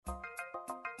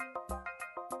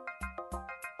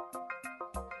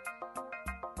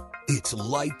It's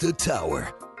Light the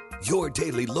Tower, your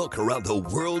daily look around the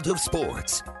world of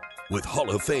sports. With Hall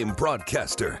of Fame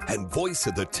broadcaster and voice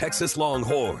of the Texas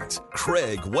Longhorns,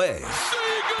 Craig Way.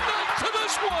 Say goodnight to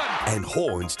this one! And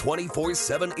Horns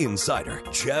 24/7 insider,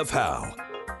 Jeff Howe.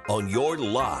 On your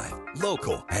live,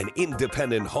 local, and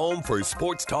independent home for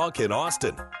sports talk in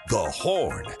Austin, The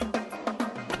Horn.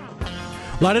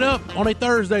 Light it up on a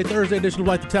Thursday edition of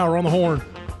Light the Tower on The Horn.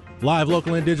 Live,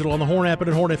 local, and digital on the Horn app and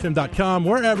at hornfm.com.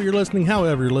 Wherever you're listening,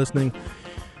 however you're listening,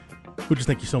 we just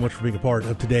thank you so much for being a part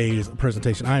of today's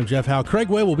presentation. I am Jeff Howe. Craig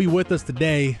Way will be with us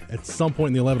today at some point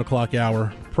in the 11 o'clock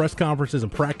hour. Press conferences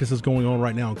and practices going on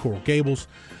right now in Coral Gables.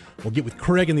 We'll get with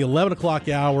Craig in the 11 o'clock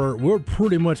hour. We're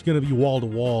pretty much going to be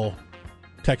wall-to-wall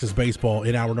Texas baseball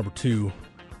in hour number 2.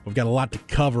 We've got a lot to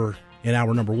cover in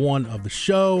hour number 1 of the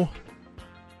show.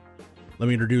 Let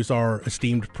me introduce our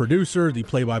esteemed producer, the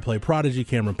play-by-play prodigy,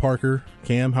 Cameron Parker.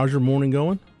 Cam, how's your morning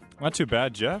going? Not too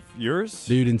bad, Jeff. Yours?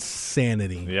 Dude,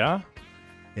 insanity. Yeah?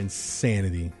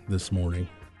 Insanity this morning.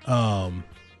 Got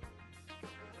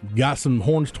some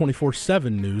Horns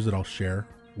 24/7 news that I'll share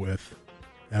with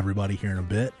everybody here in a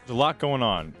bit. There's a lot going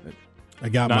on. I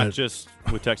got Not just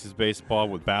with Texas baseball,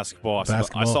 with basketball.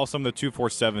 I saw some of the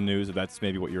 247 news, if that's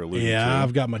maybe what you're alluding to. Yeah,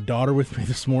 I've got my daughter with me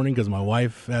this morning because my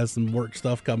wife has some work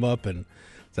stuff come up, and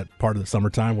it's that part of the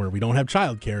summertime where we don't have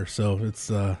childcare. So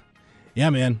it's, yeah,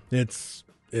 man, it's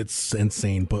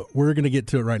insane. But we're going to get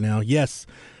to it right now. Yes,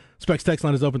 Specs text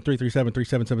line is open,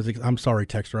 337-3776. I'm sorry,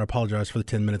 texter. I apologize for the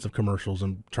 10 minutes of commercials,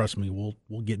 and trust me,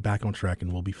 we'll get back on track,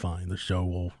 and we'll be fine. The show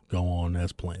will go on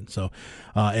as planned. So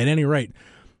at any rate,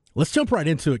 let's jump right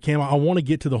into it, Cam. I want to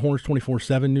get to the Horns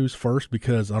 24/7 news first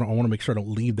because I want to make sure I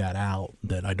don't leave that out,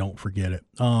 that I don't forget it.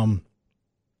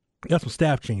 Got some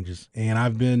staff changes, and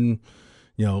I've been,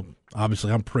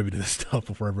 obviously I'm privy to this stuff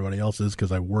before everybody else is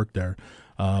because I work there.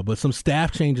 But some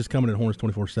staff changes coming at Horns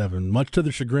 24/7. Much to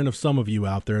the chagrin of some of you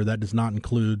out there, that does not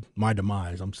include my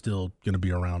demise. I'm still going to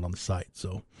be around on the site,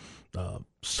 so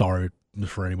sorry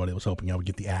for anybody that was hoping I would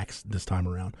get the axe this time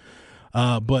around.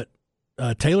 But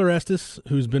Taylor Estes,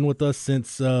 who's been with us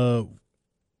since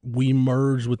we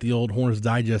merged with the old Horns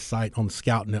Digest site on the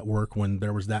Scout Network when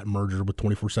there was that merger with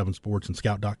 24/7 Sports and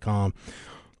Scout.com.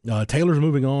 Taylor's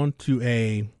moving on to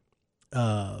a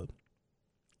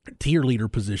tier leader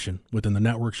position within the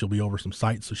network. She'll be over some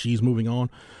sites, so she's moving on.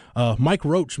 Mike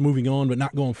Roach moving on, but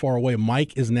not going far away.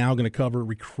 Mike is now going to cover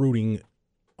recruiting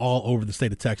all over the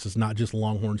state of Texas, not just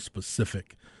Longhorn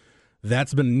specific.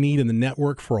 That's been a need in the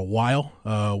network for a while.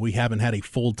 We haven't had a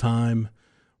full-time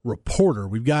reporter.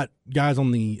 We've got guys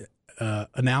on the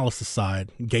analysis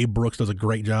side. Gabe Brooks does a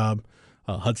great job.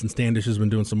 Hudson Standish has been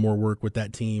doing some more work with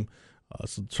that team.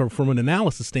 So from an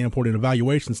analysis standpoint and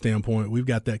evaluation standpoint, we've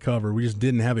got that covered. We just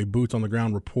didn't have a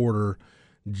boots-on-the-ground reporter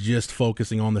just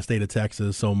focusing on the state of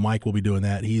Texas, so Mike will be doing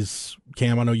that.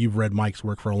 Cam, I know you've read Mike's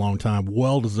work for a long time.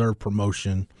 Well-deserved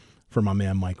promotion for my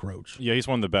man Mike Roach. Yeah, he's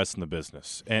one of the best in the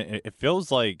business. And it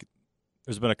feels like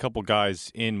there's been a couple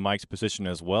guys in Mike's position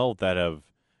as well that have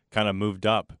kind of moved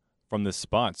up from this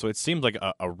spot. So it seems like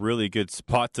a really good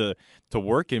spot to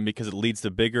work in because it leads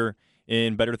to bigger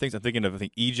and better things. I'm thinking of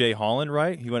E.J. Holland,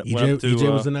 right? He went up to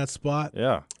EJ was in that spot.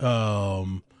 Yeah.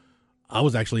 I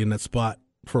was actually in that spot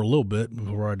for a little bit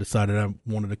before I decided I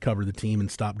wanted to cover the team and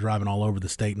stop driving all over the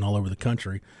state and all over the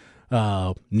country.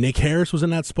 Nick Harris was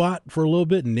in that spot for a little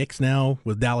bit, and Nick's now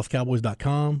with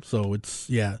DallasCowboys.com. So it's,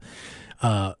 the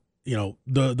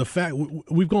fact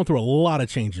we've gone through a lot of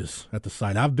changes at the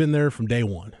site. I've been there from day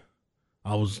one.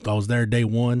 I was there day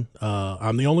one.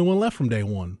 I'm the only one left from day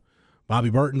one. Bobby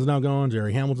Burton's now gone.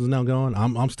 Jerry Hamilton's now gone.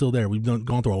 I'm still there. We've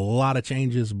gone through a lot of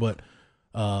changes, but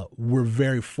we're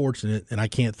very fortunate, and I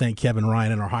can't thank Kevin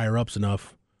Ryan and our higher-ups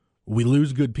enough. We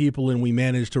lose good people, and we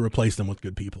manage to replace them with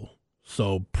good people.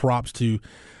 So props to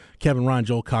Kevin Ryan,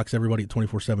 Joel Cox, everybody at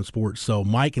 24/7 Sports. So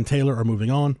Mike and Taylor are moving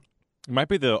on. It might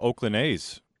be the Oakland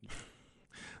A's.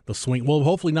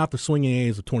 Hopefully not the swinging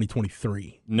A's of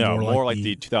 2023. No, more like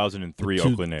the 2003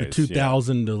 Oakland A's. The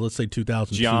 2000 to, let's say,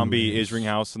 2002. Giambi,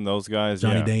 Isringhouse, and those guys.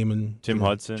 Johnny Damon. Tim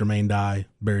Hudson. Jermaine Dye,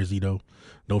 Barry Zito.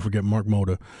 Don't forget Mark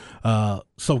Moda.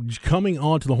 So coming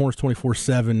on to the Horns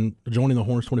 24/7, joining the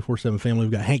Horns 24/7 family,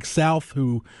 we've got Hank South,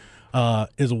 who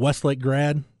is a Westlake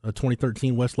grad, a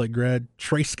 2013 Westlake grad.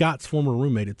 Trey Scott's former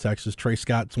roommate at Texas. Trey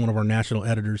Scott's one of our national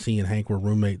editors. He and Hank were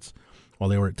roommates while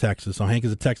they were at Texas. So Hank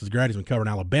is a Texas grad. He's been covering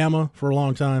Alabama for a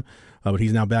long time, but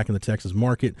he's now back in the Texas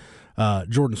market.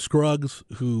 Jordan Scruggs,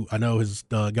 who I know has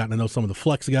gotten to know some of the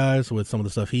flex guys with some of the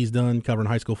stuff he's done covering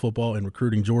high school football and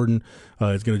recruiting. Jordan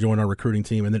is going to join our recruiting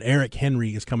team. And then Eric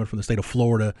Henry is coming from the state of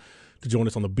Florida to join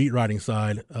us on the beat writing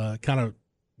side. Kind of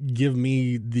give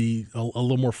me a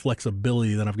little more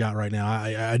flexibility than I've got right now.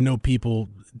 I know people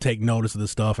take notice of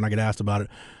this stuff, and I get asked about it.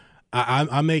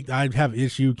 I have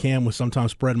issue, Cam, with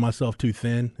sometimes spreading myself too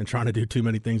thin and trying to do too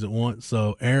many things at once.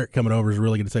 So Eric coming over is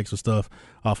really going to take some stuff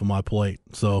off of my plate.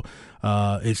 So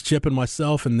it's Chip and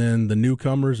myself and then the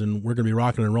newcomers, and we're going to be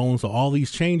rocking and rolling. So all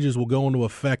these changes will go into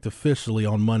effect officially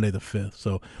on Monday the 5th.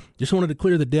 So just wanted to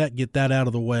clear the deck, get that out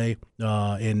of the way,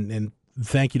 and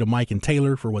thank you to Mike and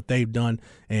Taylor for what they've done,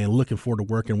 and looking forward to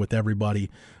working with everybody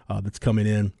that's coming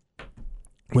in.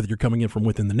 Whether you're coming in from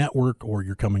within the network or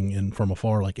you're coming in from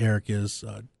afar like Eric is,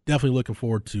 definitely looking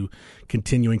forward to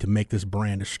continuing to make this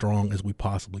brand as strong as we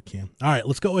possibly can. All right,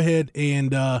 let's go ahead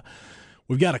and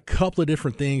we've got a couple of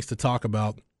different things to talk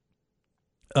about,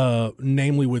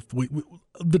 namely with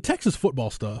the Texas football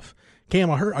stuff. Cam,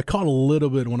 I caught a little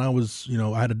bit when I was,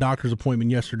 I had a doctor's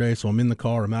appointment yesterday, so I'm in the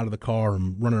car, I'm out of the car,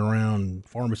 I'm running around,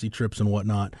 pharmacy trips and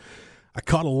whatnot. I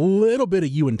caught a little bit of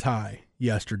you and Ty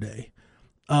yesterday.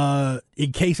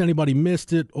 In case anybody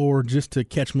missed it, or just to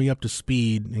catch me up to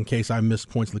speed in case I missed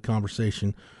points of the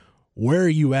conversation, where are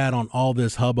you at on all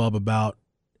this hubbub about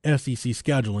SEC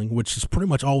scheduling, which is pretty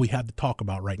much all we have to talk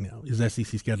about right now is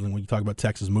SEC scheduling when you talk about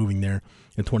Texas moving there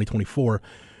in 2024.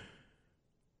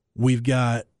 We've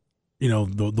got, the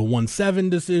 1-7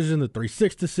 decision, the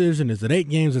 3-6 decision. Is it 8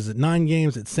 games? Is it 9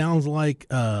 games? It sounds like,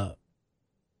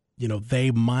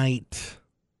 they might...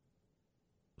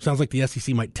 Sounds like the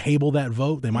SEC might table that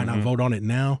vote. They might not vote on it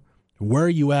now. Where are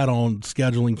you at on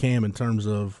scheduling, Cam, in terms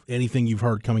of anything you've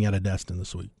heard coming out of Destin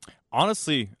this week?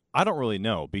 Honestly, I don't really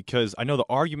know, because I know the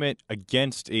argument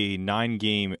against a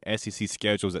 9-game SEC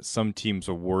schedule is that some teams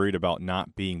are worried about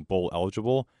not being bowl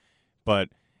eligible. But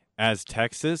as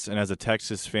Texas and as a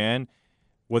Texas fan,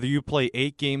 whether you play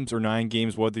 8 games or 9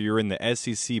 games, whether you're in the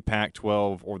SEC,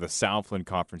 Pac-12, or the Southland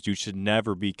Conference, you should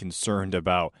never be concerned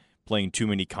about playing too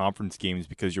many conference games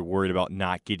because you're worried about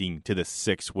not getting to the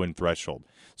 6-win threshold.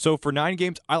 So for 9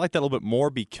 games, I like that a little bit more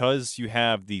because you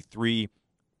have the 3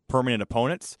 permanent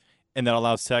opponents, and that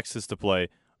allows Texas to play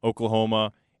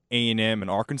Oklahoma, A&M, and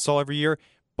Arkansas every year.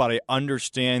 But I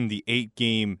understand the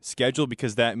 8-game schedule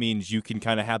because that means you can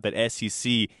kind of have that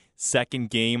SEC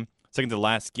second to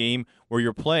last game, where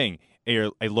you're playing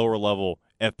a lower level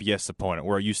FBS opponent,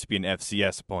 where it used to be an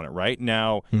FCS opponent. Right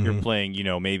now, you're playing,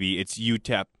 maybe it's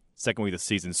UTEP second week of the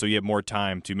season, so you have more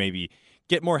time to maybe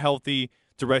get more healthy,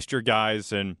 to rest your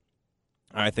guys. And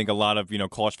I think a lot of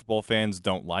college football fans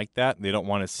don't like that. They don't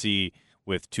want to see,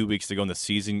 with 2 weeks to go in the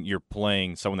season, you're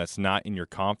playing someone that's not in your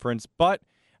conference. But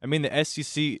I mean, the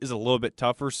SEC is a little bit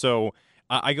tougher, so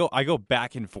I go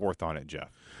back and forth on it, Jeff.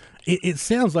 It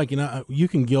sounds like you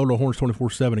can go to Horns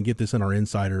 24/7 and get this in our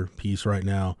insider piece right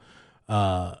now.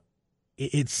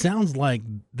 It sounds like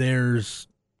there's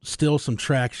still some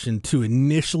traction to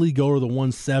initially go to the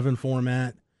 1-7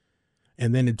 format,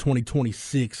 and then in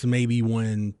 2026, maybe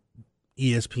when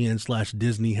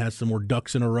ESPN/Disney has some more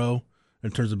ducks in a row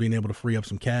in terms of being able to free up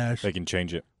some cash, they can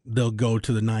change it. They'll go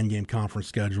to the 9-game conference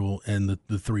schedule and the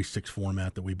 3-6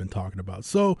 format that we've been talking about.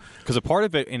 So, because a part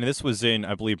of it, and this was in,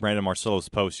 I believe, Brandon Marcello's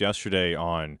post yesterday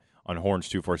on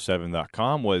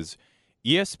horns247.com, was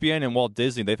ESPN and Walt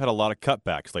Disney, they've had a lot of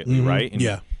cutbacks lately, right?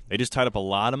 And they just tied up a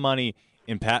lot of money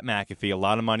in Pat McAfee, a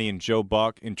lot of money in Joe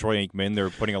Buck and Troy Aikman. They're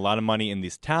putting a lot of money in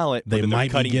this talent. They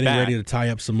might be getting ready to tie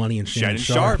up some money in Shannon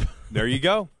Sharp. There you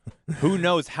go. Who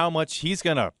knows how much he's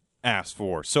going to ask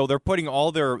for? So they're putting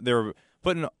all their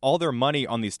money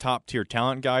on these top-tier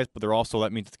talent guys, but they're also,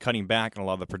 that means, cutting back on a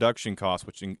lot of the production costs,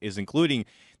 which is including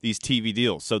these TV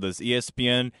deals. So does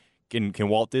ESPN, can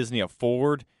Walt Disney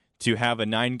afford to have a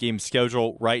 9-game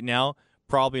schedule right now?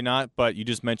 Probably not, but you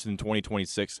just mentioned in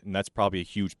 2026, and that's probably a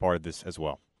huge part of this as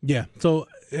well. Yeah, so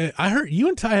I heard you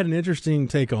and Ty had an interesting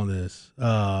take on this.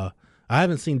 I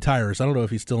haven't seen Tyrus. I don't know if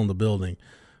he's still in the building,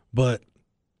 but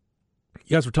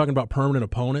you guys were talking about permanent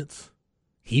opponents.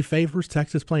 He favors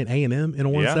Texas playing A&M in a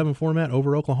 1-7 format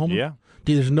over Oklahoma? Yeah.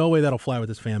 Dude, there's no way that'll fly with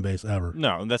this fan base ever.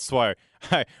 No, and that's why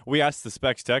we asked the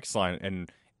Specs text line,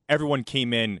 and everyone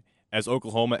came in as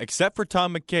Oklahoma, except for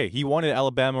Tom McKay. He wanted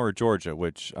Alabama or Georgia,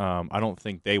 which I don't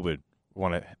think they would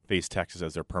want to face Texas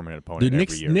as their permanent opponent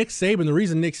every year. Nick Saban, the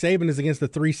reason Nick Saban is against the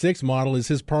 3-6 model is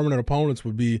his permanent opponents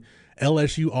would be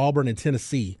LSU, Auburn, and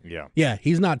Tennessee. Yeah,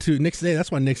 he's not too – that's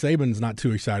why Nick Saban's not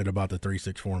too excited about the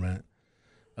 3-6 format.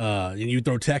 And you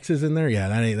throw Texas in there,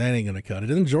 that ain't going to cut it.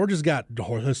 And then Georgia's got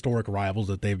historic rivals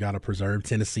that they've got to preserve: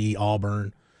 Tennessee,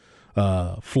 Auburn,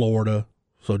 Florida.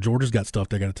 So Georgia's got stuff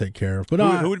they got to take care of. But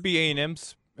who would be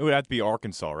A&M's? It would have to be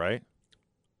Arkansas, right?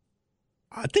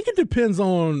 I think it depends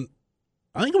on.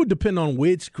 I think it would depend on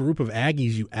which group of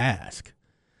Aggies you ask.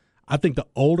 I think the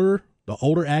older the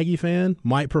older Aggie fan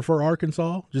might prefer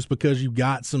Arkansas just because you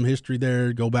got some history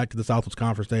there, go back to the Southwest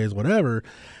Conference days, whatever.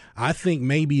 I think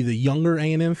maybe the younger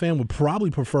A&M fan would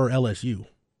probably prefer LSU.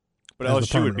 But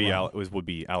LSU would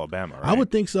be Alabama, right? I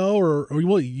would think so, or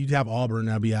well, you'd have Auburn.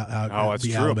 That'd be that's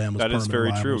true. Alabama's that is very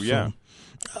rival, true. Yeah,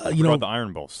 you know the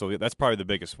Iron Bowl. So that's probably the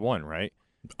biggest one, right?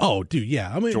 Oh, dude,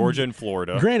 yeah. I mean, Georgia and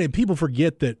Florida. Granted, people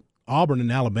forget that Auburn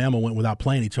and Alabama went without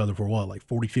playing each other for like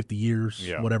 40, 50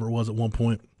 years, whatever it was at one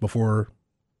point before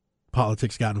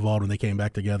politics got involved and they came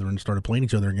back together and started playing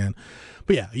each other again.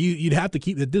 But yeah, you'd have to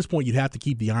keep at this point. You'd have to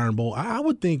keep the Iron Bowl. I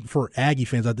would think for Aggie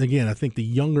fans, I think the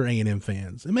younger A&M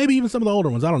fans and maybe even some of the older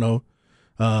ones. I don't know,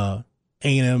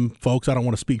 A&M folks. I don't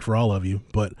want to speak for all of you,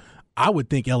 but I would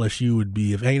think LSU would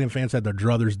be if A&M fans had their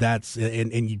druthers.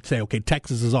 And you'd say, okay,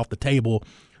 Texas is off the table.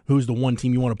 Who's the one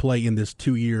team you want to play in this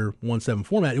 2-year 1-7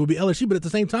 format? It would be LSU, but at the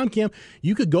same time, Cam,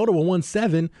 you could go to a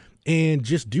 1-7 and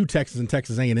just do Texas and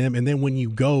Texas A&M, and then when you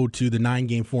go to the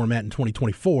 9-game format in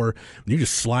 2024, you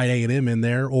just slide A&M in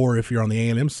there, or if you're on the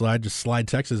A&M side, just slide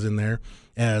Texas in there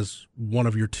as one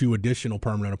of your 2 additional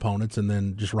permanent opponents, and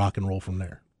then just rock and roll from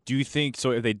there. Do you think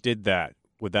so? If they did that,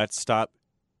 would that stop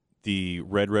the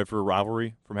Red River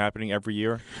rivalry from happening every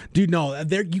year? Dude, no,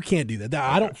 you can't do that.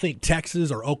 I don't think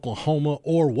Texas or Oklahoma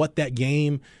or what that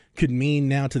game could mean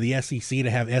now to the SEC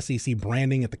to have SEC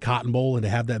branding at the Cotton Bowl and to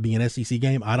have that be an SEC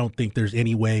game. I don't think there's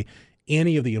any way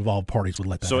any of the involved parties would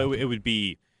let that happen. So it would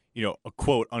be, a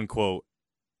quote unquote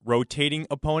rotating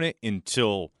opponent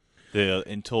until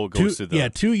it goes to the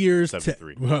 2 years.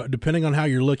 Depending on how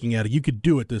you're looking at it, you could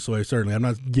do it this way. Certainly, I'm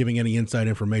not giving any inside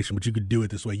information, but you could do it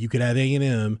this way. You could have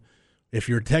A&M. If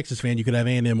you're a Texas fan, you could have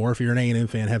A&M, or if you're an A&M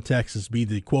fan, have Texas be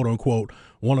the quote unquote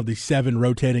one of the 7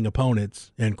 rotating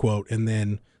opponents, end quote, and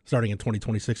then starting in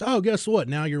 2026, guess what?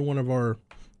 Now you're one of our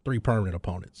 3 permanent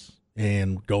opponents,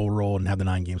 and go roll and have the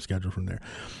 9-game schedule from there.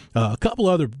 A couple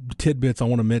other tidbits I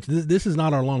want to mention. This is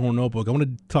not our Longhorn Notebook. I want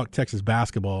to talk Texas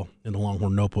basketball in the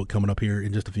Longhorn Notebook coming up here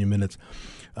in just a few minutes.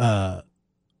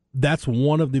 That's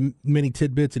one of the many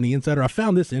tidbits in the Insider. I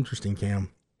found this interesting, Cam.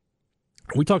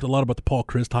 We talked a lot about the Paul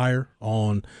Chryst hire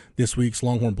on this week's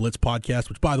Longhorn Blitz podcast,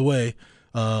 which, by the way,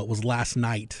 was last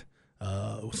night.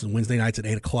 Wednesday nights at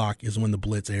 8 o'clock is when the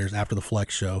Blitz airs after the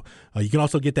Flex show. You can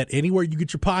also get that anywhere you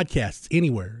get your podcasts,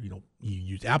 anywhere. You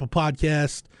use Apple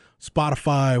Podcasts,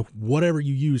 Spotify, whatever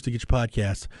you use to get your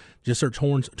podcasts. Just search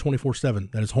Horns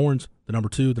 24/7. That is Horns, the number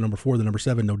 2, the number 4, the number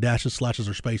 7. No dashes, slashes,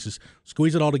 or spaces.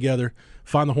 Squeeze it all together.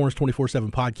 Find the Horns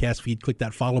 24/7 podcast feed. Click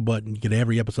that follow button. You get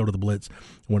every episode of the Blitz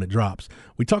when it drops.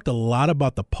 We talked a lot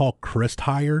about the Paul Chryst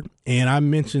hire, and I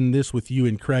mentioned this with you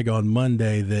and Craig on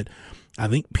Monday that I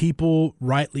think people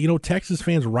rightly, Texas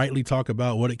fans rightly talk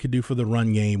about what it could do for the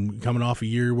run game. Coming off a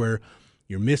year where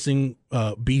you're missing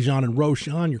Bijan and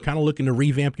Roschon, you're kind of looking to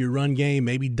revamp your run game,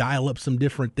 maybe dial up some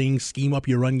different things, scheme up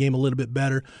your run game a little bit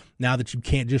better now that you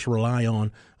can't just rely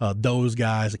on those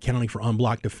guys accounting for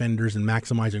unblocked defenders and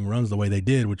maximizing runs the way they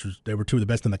did, they were 2 of the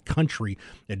best in the country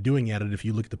at doing it. If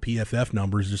you look at the PFF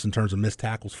numbers, just in terms of missed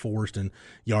tackles forced and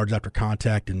yards after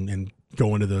contact and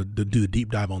go into do the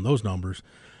deep dive on those numbers.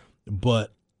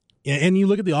 But and you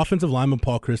look at the offensive lineman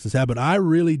Paul Chryst has had, but I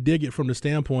really dig it from the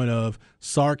standpoint of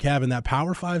Sark having that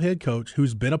Power 5 head coach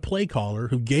who's been a play caller,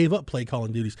 who gave up play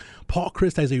calling duties. Paul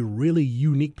Chryst has a really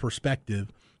unique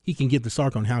perspective he can give to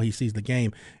Sark on how he sees the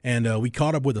game. And we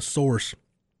caught up with a source.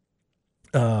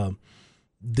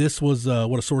 This was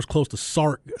what a source close to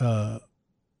Sark, with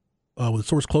a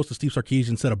source close to Steve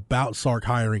Sarkisian said about Sark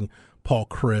hiring Paul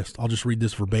Chryst. I'll just read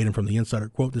this verbatim from the Insider.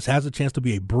 Quote, "This has a chance to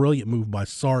be a brilliant move by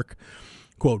Sark."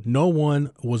 Quote, "No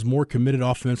one was more committed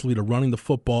offensively to running the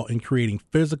football and creating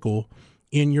a physical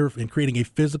in your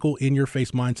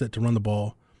face mindset to run the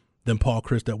ball than Paul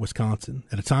Chryst at Wisconsin.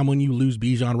 At a time when you lose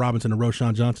Bijan Robinson and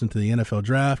Roschon Johnson to the NFL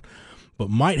draft, but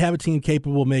might have a team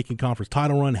capable of making conference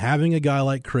title run, having a guy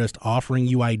like Chryst offering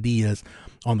you ideas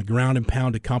on the ground and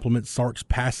pound to complement Sark's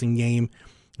passing game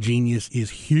genius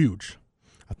is huge.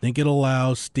 I think it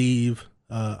allows Steve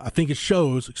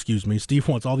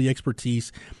wants all the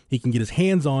expertise he can get his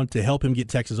hands on to help him get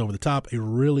Texas over the top. A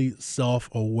really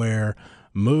self-aware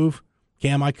move.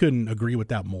 Cam, I couldn't agree with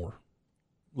that more.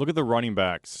 Look at the running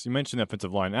backs. You mentioned the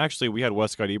offensive line. Actually, we had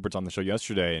Wes Scott Eberts on the show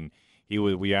yesterday, and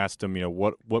we asked him,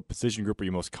 what position group are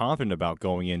you most confident about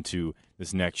going into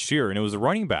this next year? And it was the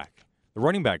running back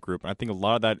group. And I think a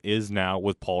lot of that is now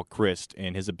with Paul Chryst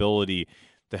and his ability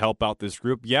to help out this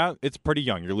group. Yeah, it's pretty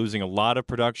young. You're losing a lot of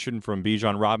production from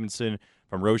Bijan Robinson,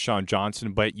 from Roschon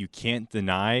Johnson, but you can't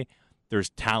deny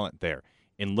there's talent there.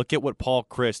 And look at what Paul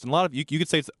Chryst, and a lot of you could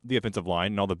say it's the offensive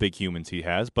line and all the big humans he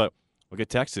has, but look at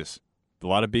Texas. A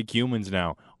lot of big humans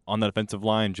now on that offensive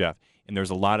line, Jeff. and there's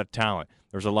a lot of talent.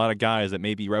 There's a lot of guys that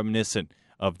may be reminiscent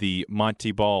of the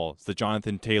Monty Balls, the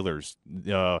Jonathan Taylors.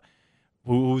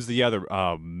 Who's the other?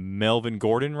 Melvin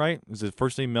Gordon, right? Is his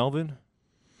first name Melvin?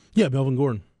 Yeah, Melvin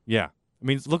Gordon. Yeah. I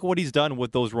mean, look at what he's done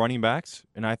with those running backs,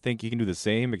 and I think he can do the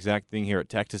same exact thing here at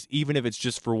Texas, even if it's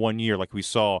just for 1 year like we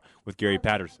saw with Gary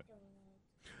Patterson.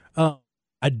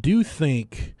 I do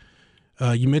think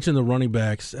you mentioned the running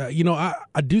backs.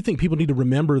 I do think people need to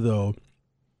remember, though,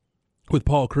 with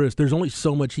Paul Chryst, there's only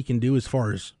so much he can do as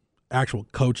far as actual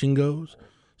coaching goes.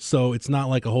 So it's not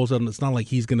like it's not like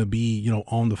he's going to be,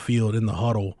 on the field in the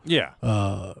huddle. Yeah.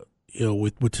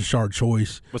 With Tashard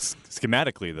Choice. But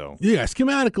schematically, though. Yeah,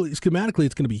 schematically, it's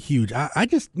going to be huge. I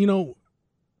just,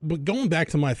 but going back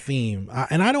to my theme,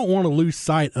 and I don't want to lose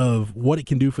sight of what it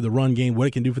can do for the run game, what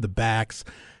it can do for the backs,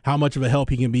 how much of a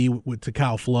help he can be to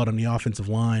Kyle Flood on the offensive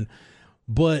line.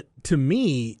 But to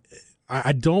me,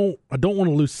 I don't want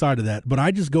to lose sight of that. But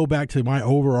I just go back to my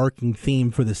overarching theme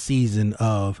for the season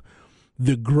of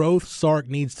the growth Sark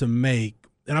needs to make.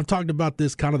 And I've talked about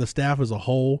this kind of the staff as a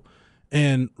whole.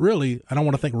 And really, I don't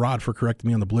want to thank Rod for correcting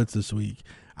me on the blitz this week.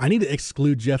 I need to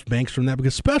exclude Jeff Banks from that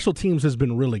because special teams has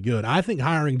been really good. I think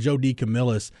hiring Joe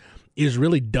DeCamillis is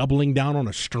really doubling down on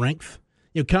a strength.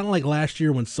 Kind of like last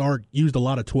year when Sark used a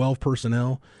lot of 12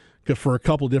 personnel for a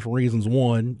couple of different reasons.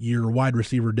 One, your wide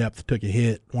receiver depth took a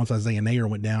hit once Isaiah Nayer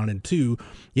went down. And two,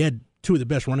 you had two of the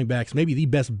best running backs, maybe the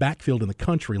best backfield in the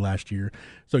country last year.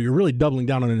 So you're really doubling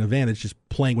down on an advantage, just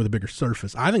playing with a bigger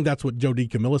surface. I think that's what Joe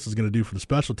DeCamillis is going to do for the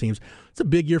special teams. It's a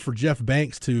big year for Jeff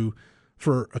Banks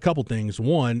for a couple things.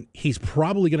 One, he's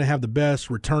probably going to have the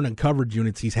best return and coverage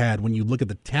units he's had when you look at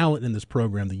the talent in this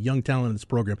program, the young talent in this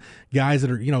program, guys that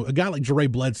are, a guy like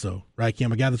Jeray Bledsoe, right,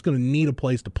 Cam, a guy that's going to need a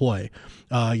place to play.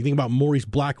 You think about Maurice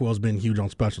Blackwell's been huge on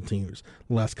special teams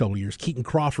the last couple of years. Keaton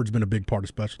Crawford's been a big part of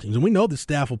special teams. And we know the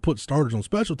staff will put starters on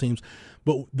special teams,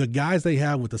 but the guys they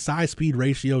have with the size-speed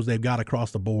ratios they've got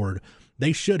across the board,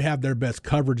 they should have their best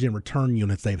coverage and return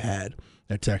units they've had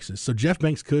at Texas. So Jeff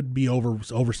Banks could be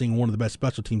overseeing one of the best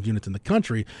special teams units in the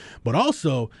country, but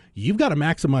also you've got to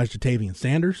maximize Jatavian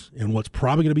Sanders and what's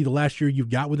probably going to be the last year you've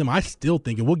got with him. I still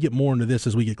think, and we'll get more into this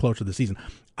as we get closer to the season,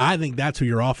 I think that's who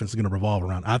your offense is going to revolve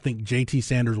around. I think JT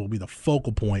Sanders will be the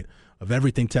focal point of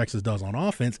everything Texas does on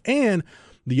offense. And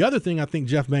the other thing I think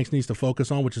Jeff Banks needs to focus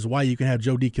on, which is why you can have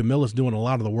Joe DeCamillis doing a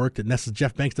lot of the work that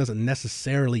Jeff Banks doesn't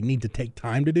necessarily need to take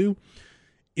time to do,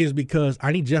 is because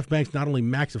I need Jeff Banks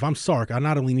if I'm Sark, I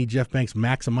not only need Jeff Banks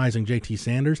maximizing JT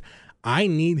Sanders, I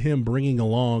need him bringing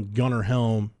along Gunnar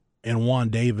Helm and Juan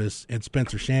Davis and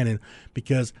Spencer Shannon,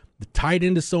 because the tight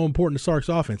end is so important to Sark's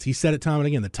offense. He said it time and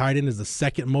again, the tight end is the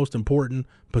second most important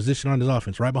position on his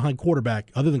offense, right behind quarterback.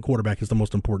 Other than quarterback is the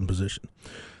most important position.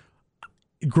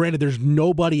 Granted, there's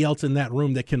nobody else in that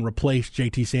room that can replace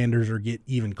JT Sanders or get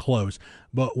even close.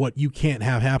 But what you can't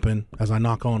have happen, as I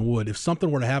knock on wood, if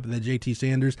something were to happen to JT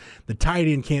Sanders, the tight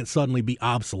end can't suddenly be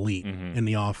obsolete in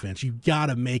the offense. You've got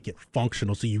to make it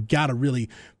functional. So you've got to really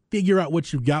figure out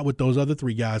what you've got with those other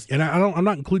three guys. And I'm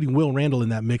not including Will Randall in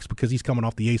that mix because he's coming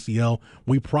off the ACL.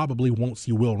 We probably won't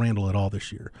see Will Randall at all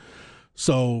this year.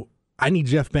 So I need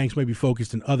Jeff Banks maybe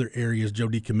focused in other areas. Joe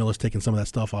DeCamillis taking some of that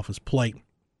stuff off his plate.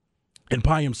 And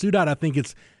Payam Sudhat, I think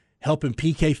it's helping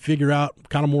PK figure out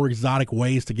kind of more exotic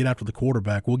ways to get after the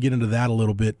quarterback. We'll get into that a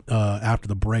little bit after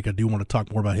the break. I do want to talk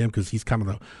more about him because he's kind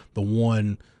of the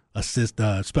one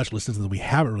special assistant that we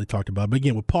haven't really talked about. But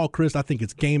again, with Paul Chryst, I think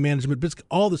it's game management. But it's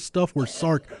all the stuff where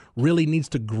Sark really needs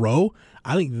to grow.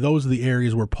 I think those are the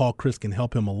areas where Paul Chryst can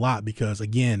help him a lot because,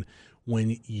 again,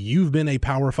 when you've been a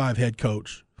Power 5 head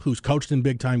coach who's coached in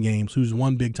big-time games, who's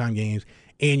won big-time games,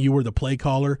 and you were the play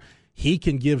caller, he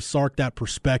can give Sark that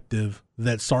perspective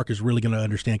that Sark is really going to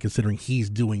understand considering he's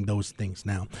doing those things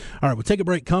now. All right, we'll take a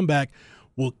break, come back.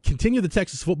 We'll continue the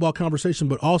Texas football conversation,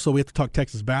 but also we have to talk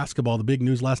Texas basketball. The big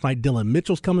news last night, Dylan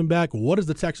Mitchell's coming back. What does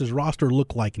the Texas roster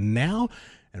look like now?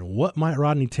 And what might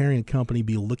Rodney Terry and company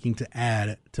be looking to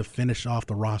add to finish off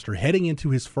the roster heading into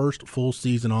his first full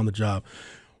season on the job?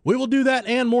 We will do that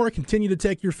and more. Continue to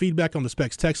take your feedback on the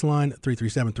Specs text line,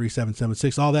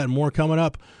 337-3776. All that and more coming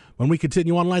up when we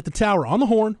continue on Light the Tower on the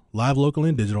Horn, live, local,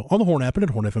 and digital, on the Horn app and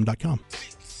at hornfm.com.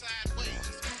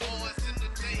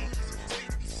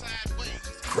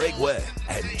 Craig Webb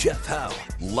and Jeff Howe,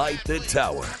 Light the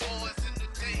Tower.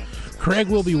 Craig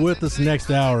will be with us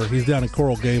next hour. He's down in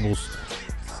Coral Gables.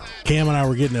 Cam and I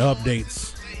were getting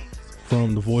updates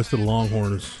from the voice of the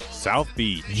Longhorns. South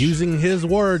Beach. Using his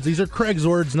words. These are Craig's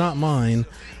words, not mine.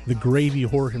 The gravy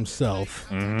whore himself.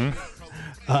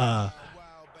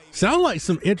 Sound like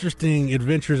some interesting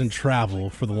adventures and travel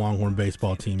for the Longhorn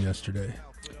baseball team yesterday.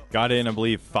 Got in, I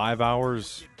believe, 5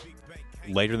 hours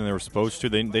later than they were supposed to.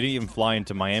 They didn't even fly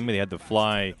into Miami. They had to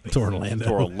fly to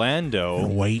Orlando.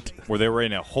 Wait. Where they were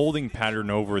in a holding pattern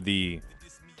over the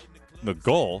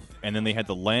Gulf, and then they had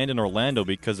to land in Orlando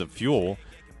because of fuel,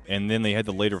 and then they had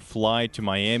to later fly to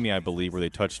Miami, I believe, where they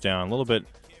touched down a little bit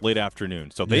late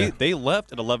afternoon. So they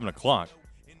left at 11 o'clock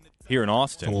here in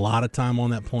Austin. It's a lot of time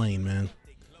on that plane, man.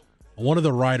 One of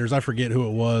the writers, I forget who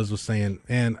it was saying,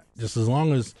 and just as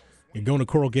long as you're going to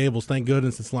Coral Gables, thank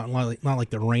goodness it's not like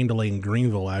the rain delay in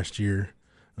Greenville last year.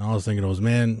 And all I was thinking was,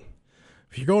 man,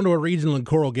 if you're going to a regional in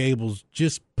Coral Gables,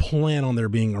 just plan on there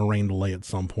being a rain delay at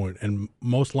some point, and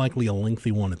most likely a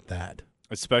lengthy one at that.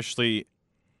 Especially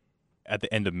at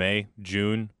the end of May,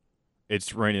 June,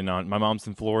 it's raining on. My mom's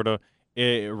in Florida.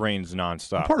 It rains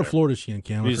nonstop. What part of Florida is she in,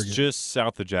 Cam? It's just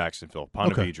south of Jacksonville,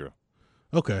 Ponte Vedra.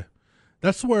 Okay.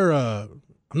 That's where I'm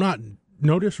not,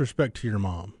 no disrespect to your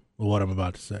mom with what I'm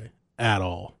about to say at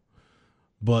all.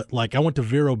 But, like, I went to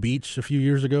Vero Beach a few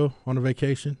years ago on a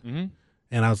vacation,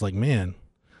 and I was like, man,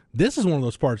 this is one of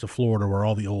those parts of Florida where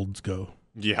all the olds go.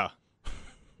 Yeah.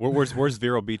 Where's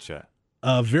Vero Beach at?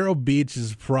 Vero Beach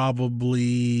is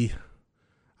probably,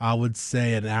 I would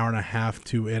say, an hour and a half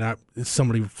to, and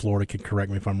somebody in Florida can correct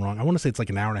me if I'm wrong. I want to say it's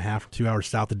like an hour and a half or 2 hours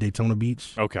south of Daytona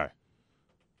Beach. Okay.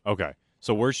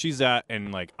 So where she's at,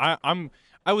 and like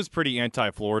I was pretty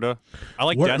anti-Florida. I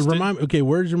like Destin.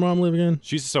 Where does your mom live again?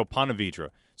 She's Ponte Vedra.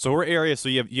 So her area. So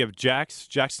you have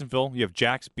Jacksonville. You have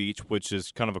Jax Beach, which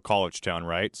is kind of a college town,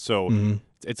 right? So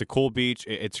it's a cool beach.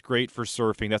 It's great for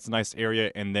surfing. That's a nice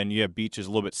area. And then you have beaches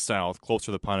a little bit south,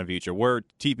 closer to Ponte Vedra, where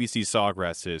TPC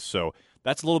Sawgrass is. So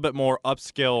that's a little bit more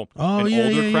upscale and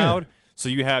older crowd. Yeah. So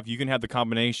you can have the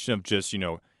combination of just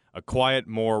a quiet,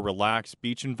 more relaxed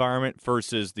beach environment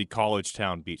versus the college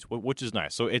town beach, which is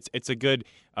nice. So it's a good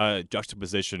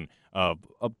juxtaposition of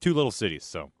two little cities.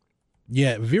 So,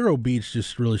 yeah, Vero Beach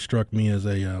just really struck me as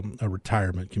a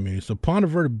retirement community. So Ponte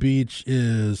Vedra Beach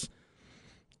is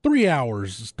 3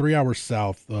 hours. 3 hours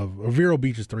south of Vero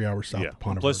Beach is 3 hours south of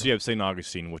Ponte Vedra. Plus you have St.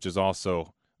 Augustine, which is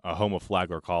also home of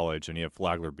Flagler College, and you have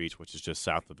Flagler Beach, which is just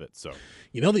south of it. So,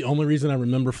 the only reason I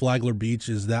remember Flagler Beach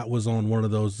is that was on one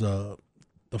of those.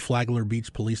 The Flagler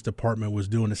Beach Police Department was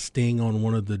doing a sting on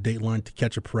one of the Dateline To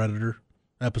Catch a Predator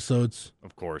episodes.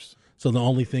 Of course. So the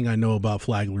only thing I know about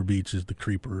Flagler Beach is the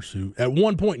creepers who, at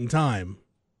one point in time,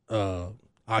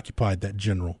 occupied that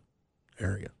general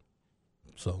area.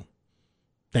 So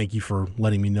thank you for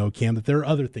letting me know, Cam, that there are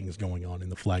other things going on in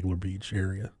the Flagler Beach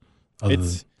area.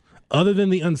 Other than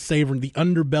the unsavory, the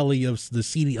underbelly of the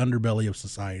seedy underbelly of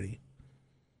society.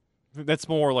 That's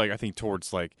more like, I think,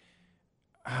 towards like,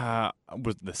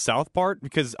 was the south part,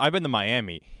 because I've been to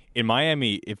Miami. In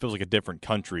Miami, it feels like a different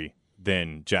country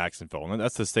than Jacksonville, and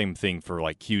that's the same thing for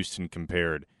like Houston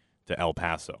compared to El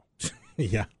Paso.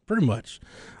 Yeah, pretty much.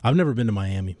 I've never been to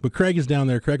Miami, but Craig is down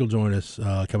there. Craig will join us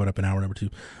coming up in hour number 2.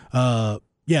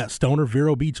 Yeah, Stoner,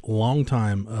 Vero Beach, long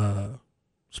time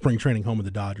spring training home of the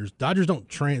Dodgers. Dodgers don't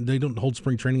train; they don't hold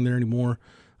spring training there anymore.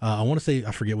 I want to say,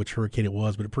 I forget which hurricane it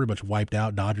was, but it pretty much wiped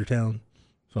out Dodger Town.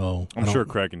 So I'm sure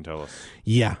Craig can tell us.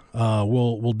 Yeah,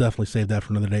 we'll definitely save that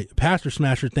for another day. Pastor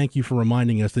Smasher, thank you for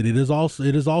reminding us that it is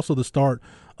also the start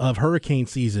of hurricane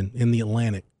season in the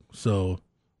Atlantic. So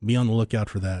be on the lookout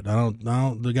for that.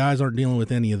 The guys aren't dealing with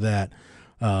any of that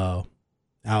out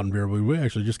in Vero. We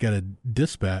actually just got a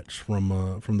dispatch from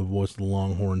the voice of the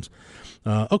Longhorns.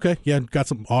 Okay, yeah, got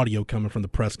some audio coming from the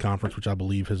press conference, which I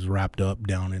believe has wrapped up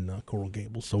down in Coral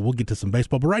Gables. So we'll get to some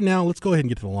baseball. But right now, let's go ahead and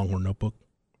get to the Longhorn Notebook.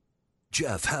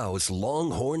 Jeff Howe's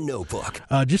Longhorn Notebook.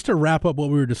 Just to wrap up what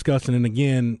we were discussing, and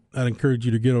again, I'd encourage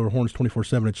you to get over to Horns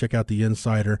 24/7 and check out the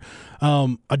Insider.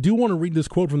 I do want to read this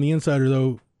quote from the Insider,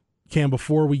 though, Cam,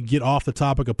 before we get off the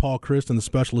topic of Paul Chryst and the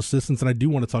special assistants, and I do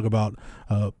want to talk about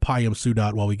Payam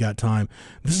Sudat while we got time.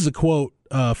 This is a quote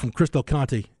from Chris Del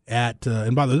Conte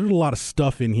and by the way, there's a lot of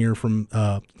stuff in here from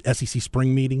SEC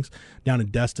spring meetings down in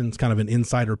Destin. It's kind of an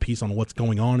insider piece on what's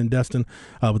going on in Destin.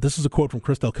 But this is a quote from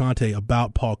Chris Del Conte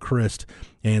about Paul Chryst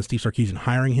and Steve Sarkisian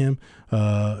hiring him.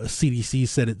 CDC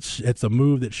said it's a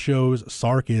move that shows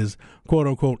Sark is, quote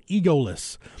unquote,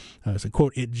 egoless. It's a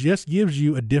quote, "It just gives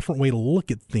you a different way to look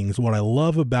at things. What I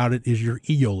love about it is you're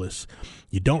egoless.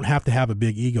 You don't have to have a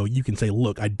big ego. You can say,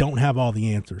 look, I don't have all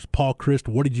the answers. Paul Chryst,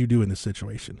 what did you do in this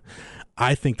situation?"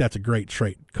 I think that's a great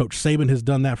trait. Coach Saban has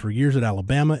done that for years at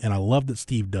Alabama, and I love that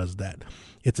Steve does that.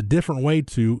 It's a different way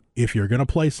to, if you're going to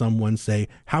play someone, say,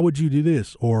 how would you do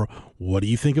this? Or what do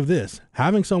you think of this?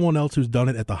 Having someone else who's done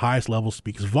it at the highest level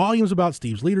speaks volumes about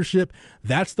Steve's leadership.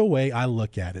 That's the way I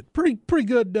look at it. Pretty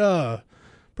good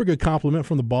compliment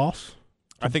from the boss.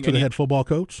 I think to the head football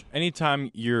coach. Anytime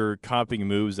you're copying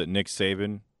moves that Nick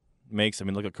Saban makes, I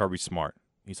mean, look at Kirby Smart.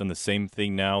 He's done the same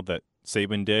thing now that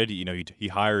Saban did. He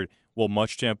hired Will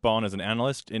Muschamp on as an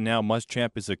analyst, and now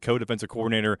Muschamp is a co-defensive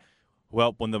coordinator who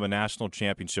helped win them a national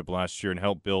championship last year and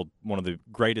helped build one of the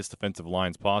greatest defensive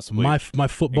lines possibly. My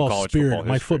football spirit,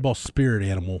 my football spirit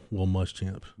animal, Will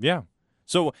Muschamp. Yeah.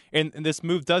 So, and this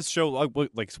move does show, like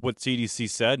what CDC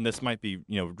said, and this might be,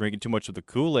 drinking too much of the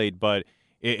Kool-Aid, but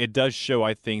it does show,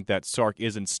 I think, that Sark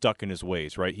isn't stuck in his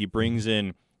ways, right? He brings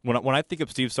in, when I think of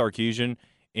Steve Sarkisian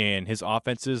and his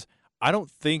offenses, I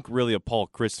don't think really of Paul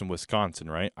Chryst in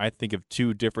Wisconsin, right? I think of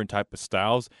two different type of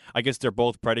styles. I guess they're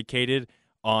both predicated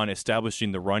on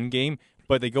establishing the run game,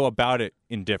 but they go about it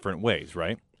in different ways,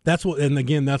 right? That's why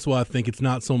I think it's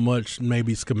not so much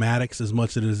maybe schematics as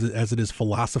much as it is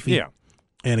philosophy. Yeah.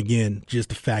 And again, just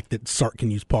the fact that Sark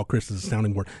can use Paul Chryst as a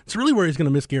sounding board. It's really where he's going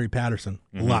to miss Gary Patterson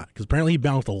a lot, because apparently he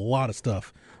bounced a lot of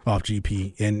stuff off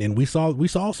GP, and we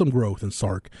saw some growth in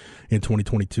Sark in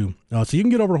 2022. So you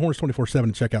can get over to Horns 24/7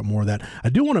 and check out more of that. I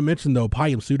do want to mention though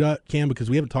Payam Sudhat, Cam, because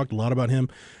we haven't talked a lot about him,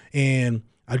 and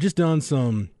I've just done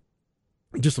some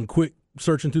quick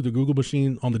searching through the Google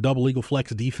machine on the double eagle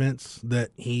flex defense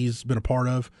that he's been a part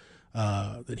of,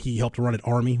 that he helped run at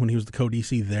Army when he was the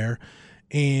co-DC there.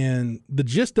 And the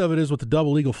gist of it is with the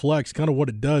double eagle flex, kind of what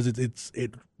it does,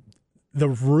 the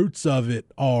roots of it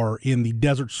are in the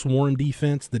Desert Swarm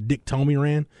defense that Dick Tomey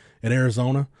ran at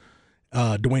Arizona.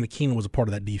 Dwayne Aquino was a part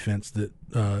of that defense that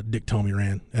Dick Tomey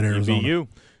ran at Arizona. EBU.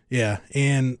 Yeah,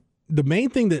 and the main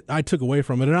thing that I took away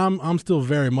from it, and I'm still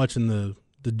very much in the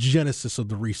genesis of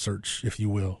the research, if you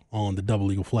will, on the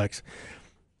double eagle flex.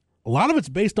 A lot of it's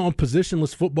based on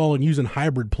positionless football and using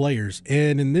hybrid players.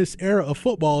 And in this era of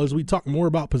football, as we talk more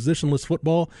about positionless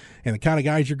football and the kind of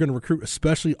guys you're going to recruit,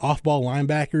 especially off-ball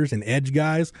linebackers and edge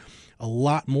guys, a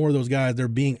lot more of those guys, they're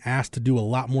being asked to do a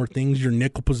lot more things. Your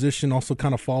nickel position also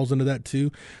kind of falls into that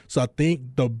too. So I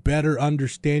think the better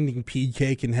understanding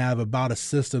PK can have about a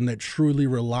system that truly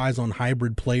relies on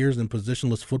hybrid players and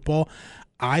positionless football,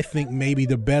 I think maybe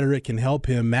the better it can help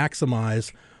him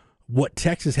maximize what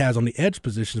Texas has on the edge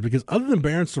positions, because other than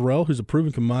Barron Sorrell, who's a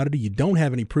proven commodity, you don't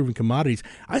have any proven commodities.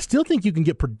 I still think you can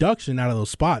get production out of those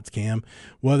spots, Cam,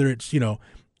 whether it's,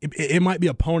 it might be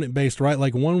opponent-based, right?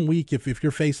 Like 1 week, if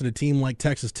you're facing a team like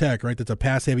Texas Tech, right, that's a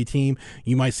pass-heavy team,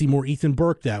 you might see more Ethan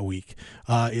Burke that week.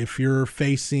 If you're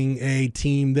facing a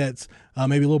team that's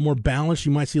maybe a little more balanced,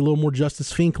 you might see a little more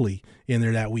Justice Finkley in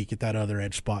there that week at that other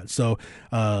edge spot. So,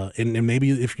 and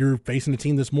maybe if you're facing a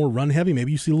team that's more run-heavy,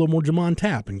 maybe you see a little more Jamon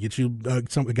Tapp and get you a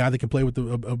guy that can play with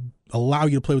allow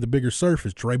you to play with a bigger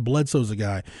surface. Trey Bledsoe's a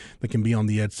guy that can be on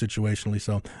the edge situationally.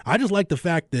 So I just like the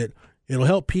fact that it'll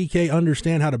help PK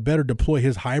understand how to better deploy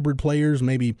his hybrid players,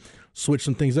 maybe switch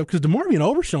some things up. Because DeMarvion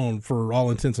Overshown, for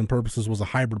all intents and purposes, was a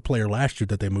hybrid player last year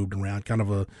that they moved around, kind of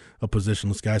a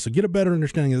positionless guy. So get a better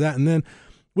understanding of that. And then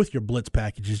with your blitz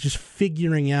packages, just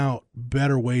figuring out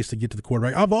better ways to get to the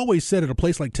quarterback. I've always said at a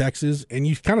place like Texas, and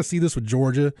you kind of see this with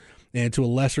Georgia and to a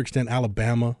lesser extent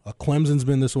Alabama, Clemson's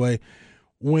been this way.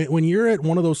 When you're at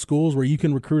one of those schools where you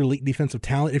can recruit elite defensive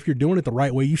talent, if you're doing it the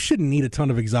right way, you shouldn't need a ton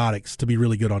of exotics to be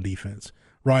really good on defense,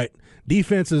 right?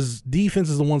 Defense is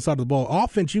the one side of the ball.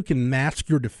 Offense, you can mask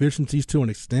your deficiencies to an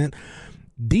extent.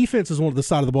 Defense is one of the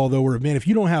side of the ball, though, where, man, if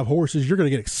you don't have horses, you're going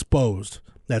to get exposed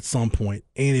at some point.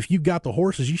 And if you've got the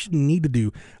horses, you shouldn't need to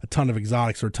do a ton of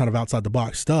exotics or a ton of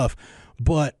outside-the-box stuff.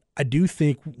 But I do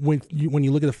think when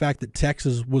you look at the fact that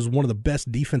Texas was one of the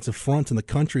best defensive fronts in the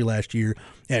country last year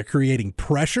at creating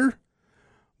pressure,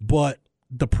 but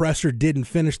the pressure didn't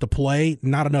finish the play,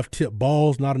 not enough tip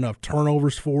balls, not enough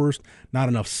turnovers forced, not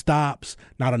enough stops,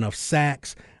 not enough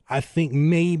sacks, I think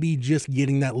maybe just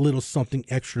getting that little something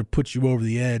extra to put you over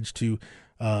the edge to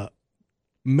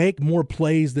make more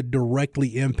plays that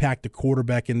directly impact the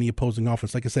quarterback in the opposing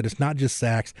offense. Like I said, it's not just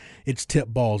sacks, it's tip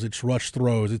balls, it's rush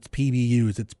throws, it's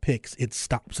PBUs, it's picks, it's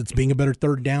stops, it's being a better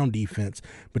third down defense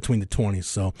between the 20s.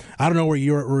 So I don't know where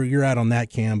you're at on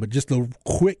that, Cam, but just the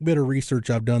quick bit of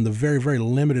research I've done, the very, very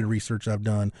limited research I've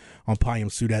done on Payam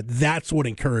Sudhat, that's what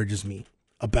encourages me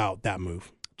about that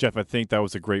move. Jeff, I think that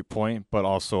was a great point, but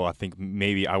also I think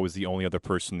maybe I was the only other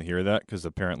person to hear that because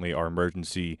apparently our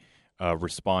emergency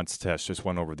response test just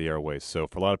went over the airways. So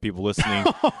for a lot of people listening,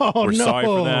 we're sorry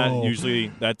for that.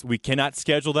 Usually we cannot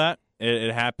schedule that.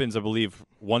 It happens, I believe,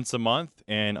 once a month,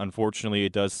 and unfortunately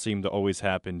it does seem to always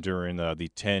happen during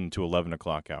the 10 to 11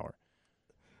 o'clock hour.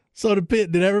 So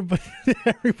did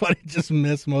everybody just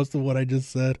miss most of what I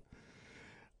just said?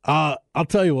 I'll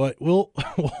tell you what,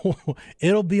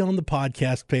 it'll be on the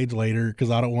podcast page later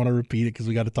because I don't want to repeat it because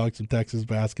we got to talk some Texas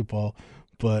basketball.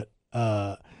 But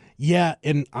yeah,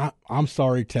 and I'm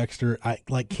sorry, Texter.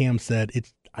 Like Cam said,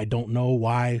 I don't know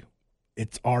why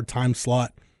it's our time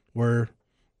slot where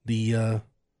the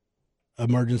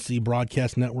emergency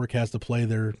broadcast network has to play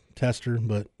their tester,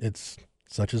 but it's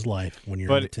such is life when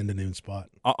you're in a 10 to noon spot.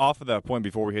 Off of that point,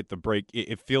 before we hit the break,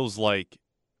 it feels like,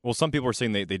 well, some people are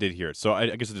saying they did hear it. So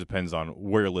I guess it depends on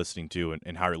where you're listening to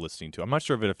and how you're listening to. I'm not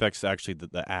sure if it affects actually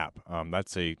the app.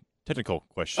 That's a technical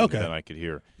question that I could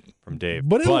hear from Dave.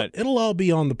 But it'll all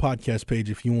be on the podcast page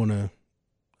if you want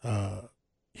to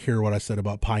hear what I said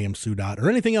about Payam Sudat or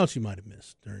anything else you might have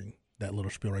missed during that little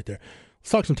spiel right there. Let's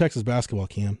talk some Texas basketball,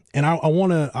 Cam. And I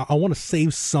want to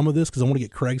save some of this because I want to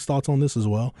get Craig's thoughts on this as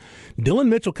well. Dillon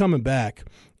Mitchell coming back,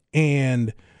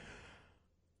 and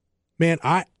man,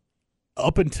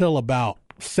 up until about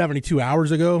 72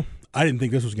 hours ago, I didn't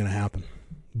think this was going to happen.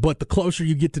 But the closer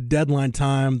you get to deadline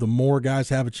time, the more guys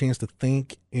have a chance to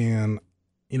think. And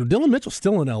Dillon Mitchell's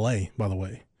still in L.A., by the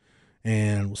way,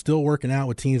 and was still working out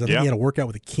with teams. I think he had a workout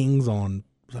with the Kings on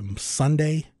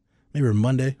Sunday. Maybe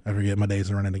Monday. I forget. My days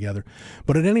are running together.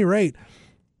 But at any rate,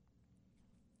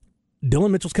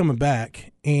 Dillon Mitchell's coming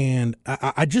back, and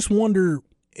I just wonder,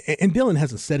 and Dillon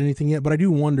hasn't said anything yet, but I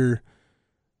do wonder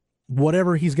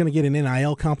whatever he's going to get in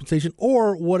NIL compensation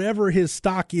or whatever his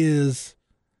stock is.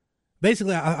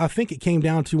 Basically, I think it came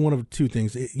down to one of two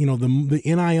things. The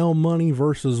NIL money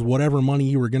versus whatever money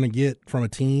you were going to get from a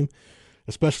team,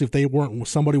 especially if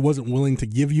somebody wasn't willing to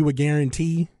give you a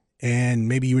guarantee. And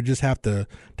maybe you would just have to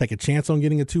take a chance on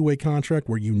getting a two-way contract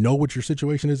where you know what your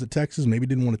situation is at Texas. Maybe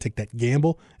didn't want to take that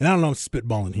gamble. And I don't know, I'm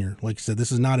spitballing here. Like you said,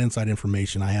 this is not inside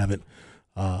information. I haven't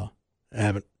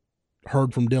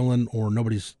heard from Dillon, or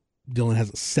Dillon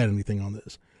hasn't said anything on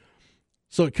this.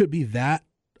 So it could be that.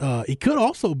 It could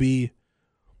also be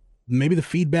maybe the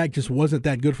feedback just wasn't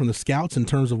that good from the scouts in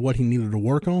terms of what he needed to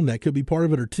work on. That could be part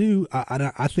of it. Or two,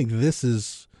 I think this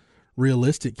is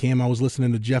realistic, Cam. I was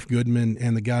listening to Jeff Goodman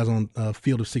and the guys on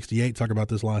Field of 68 talk about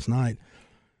this last night.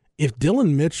 If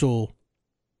Dillon Mitchell,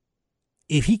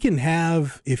 if he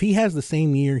has the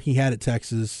same year he had at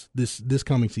Texas this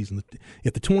coming season,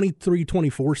 if the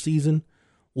 23-24 season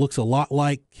looks a lot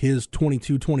like his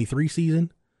 22-23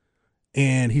 season,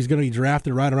 and he's going to be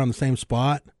drafted right around the same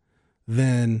spot,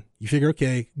 then you figure,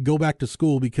 okay, go back to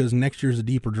school because next year's a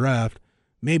deeper draft.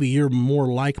 Maybe you're more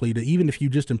likely to, even if you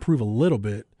just improve a little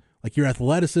bit, like your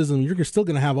athleticism, you're still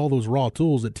going to have all those raw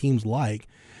tools that teams like.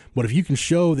 But if you can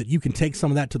show that you can take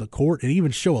some of that to the court and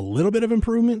even show a little bit of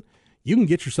improvement, you can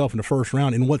get yourself in the first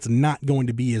round in what's not going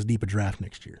to be as deep a draft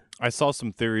next year. I saw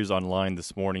some theories online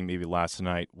this morning, maybe last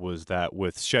night, was that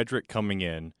with Shedrick coming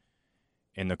in,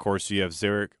 and of course you have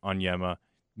Zarek Onyema,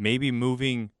 maybe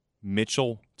moving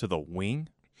Mitchell to the wing?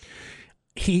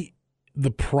 The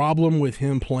problem with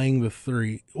him playing the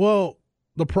three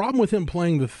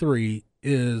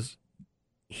is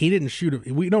he didn't shoot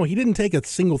he didn't take a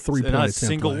single three-point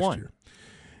attempt last year.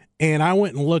 And I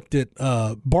went and looked at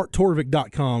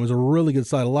BartTorvik.com is a really good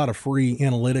site, a lot of free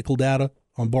analytical data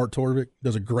on Bart Torvik.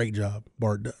 Does a great job,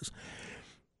 Bart does.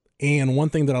 And one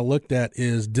thing that I looked at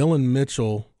is Dillon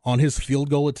Mitchell on his field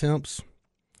goal attempts.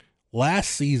 Last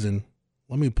season,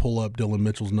 let me pull up Dillon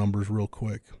Mitchell's numbers real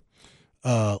quick.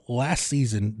 Last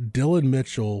season, Dillon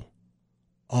Mitchell,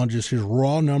 on just his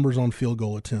raw numbers on field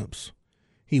goal attempts,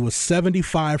 he was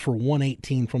 75 for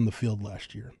 118 from the field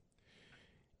last year.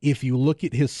 If you look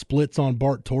at his splits on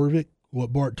Bart Torvik,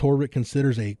 what Bart Torvik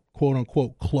considers a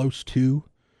quote-unquote close two,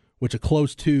 which a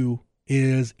close two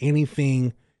is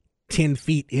anything 10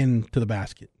 feet into the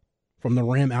basket, from the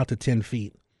rim out to 10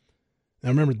 feet. Now,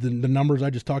 remember the numbers I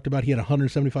just talked about. He had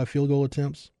 175 field goal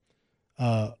attempts.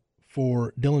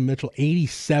 For Dillon Mitchell,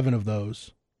 87 of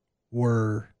those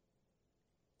were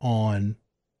on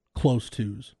close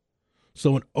twos.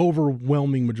 So an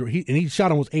overwhelming majority. And he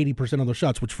shot almost 80% of those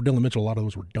shots, which for Dillon Mitchell, a lot of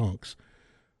those were dunks.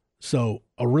 So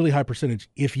a really high percentage.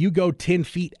 If you go 10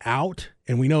 feet out,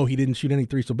 and we know he didn't shoot any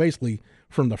threes, so basically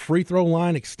from the free throw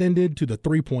line extended to the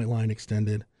three-point line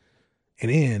extended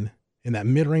and in that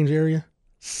mid-range area,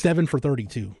 7 for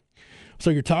 32. So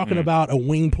you're talking about a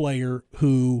wing player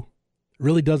who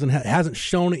really hasn't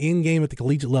shown in game at the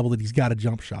collegiate level that he's got a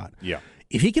jump shot. Yeah.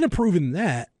 If he can improve in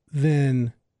that,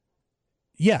 then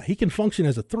yeah, he can function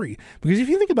as a three. Because if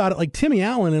you think about it, like Timmy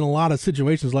Allen in a lot of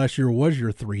situations last year was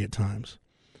your three at times.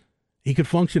 He could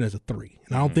function as a three.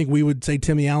 And I don't think we would say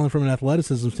Timmy Allen from an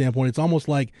athleticism standpoint. It's almost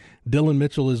like Dillon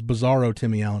Mitchell is bizarro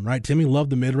Timmy Allen, right? Timmy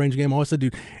loved the mid-range game. I always said,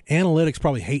 dude, analytics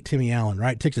probably hate Timmy Allen,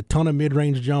 right? Takes a ton of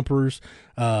mid-range jumpers,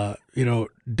 doesn't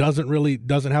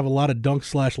have a lot of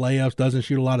dunk/layups, doesn't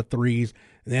shoot a lot of threes.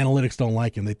 The analytics don't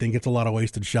like him. They think it's a lot of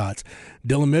wasted shots.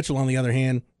 Dillon Mitchell, on the other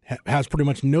hand, has pretty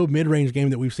much no mid-range game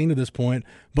that we've seen to this point,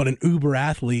 but an uber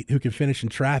athlete who can finish in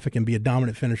traffic and be a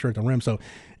dominant finisher at the rim. So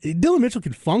Dillon Mitchell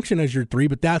can function as your three,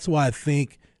 but that's why I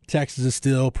think Texas is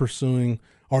still pursuing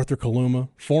Arthur Kaluma,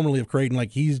 formerly of Creighton.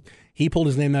 Like he pulled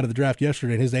his name out of the draft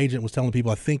yesterday, and his agent was telling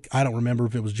people, I don't remember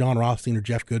if it was John Rothstein or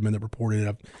Jeff Goodman that reported it.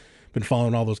 I've been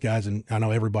following all those guys, and I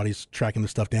know everybody's tracking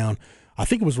this stuff down. I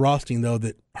think it was Rothstein, though,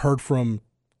 that heard from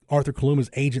Arthur Kaluma's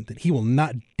agent that he will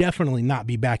definitely not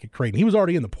be back at Creighton. He was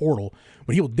already in the portal,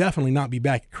 but he will definitely not be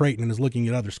back at Creighton and is looking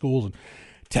at other schools. And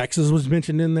Texas was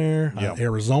mentioned in there. Yep.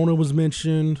 Arizona was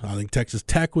mentioned. I think Texas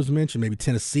Tech was mentioned. Maybe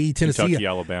Tennessee, Kentucky,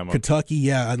 Alabama, Kentucky.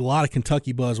 Yeah, a lot of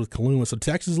Kentucky buzz with Kaluma. So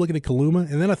Texas is looking at Kaluma,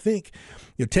 and then I think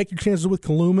take your chances with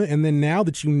Kaluma. And then now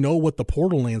that you know what the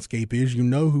portal landscape is, you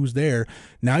know who's there.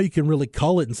 Now you can really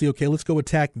cull it and see. Okay, let's go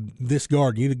attack this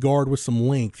guard. You need a guard with some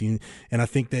length, and I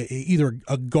think that either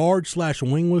a guard /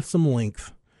 wing with some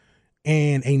length,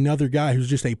 and another guy who's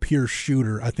just a pure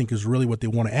shooter, I think is really what they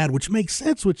want to add, which makes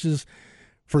sense. Which is,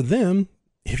 for them,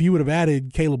 if you would have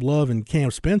added Caleb Love and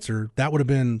Cam Spencer, that would have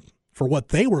been, for what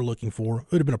they were looking for,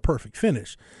 it would have been a perfect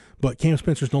finish. But Cam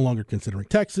Spencer's no longer considering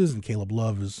Texas, and Caleb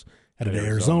Love is headed to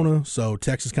Arizona. So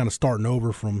Texas kind of starting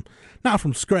over not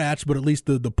from scratch, but at least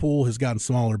the pool has gotten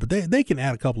smaller. But they can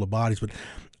add a couple of bodies. But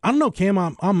I don't know, Cam.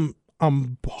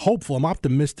 I'm hopeful. I'm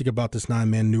optimistic about this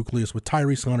 9-man nucleus with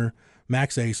Tyrese Hunter,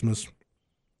 Max Asmus,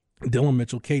 Dylan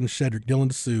Mitchell, Caden Shedrick,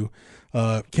 Dylan DeSue,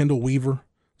 Kendall Weaver,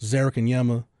 Zarek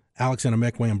Onyema, Alex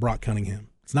Anamekwe, and Brock Cunningham.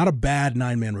 It's not a bad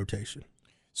 9-man rotation.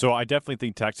 So I definitely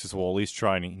think Texas will at least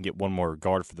try and get one more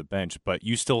guard for the bench. But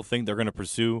you still think they're going to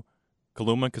pursue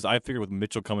Kaluma? Because I figured with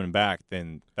Mitchell coming back,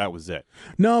 then that was it.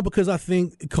 No, because I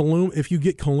think Kaluma, if you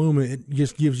get Kaluma, it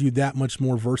just gives you that much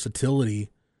more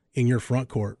versatility in your front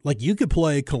court. Like, you could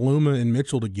play Kaluma and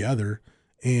Mitchell together,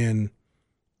 and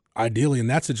ideally in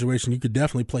that situation, you could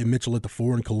definitely play Mitchell at the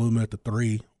 4 and Kaluma at the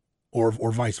 3, or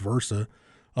vice versa.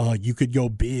 You could go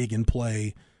big and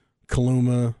play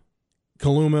Kaluma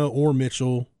or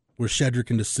Mitchell with Shedrick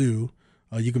and DeSue.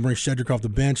 You can bring Shedrick off the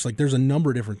bench. Like, there's a number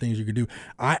of different things you could do.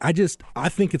 I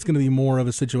think it's going to be more of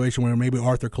a situation where maybe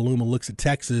Arthur Kaluma looks at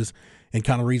Texas and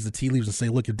kind of reads the tea leaves and say,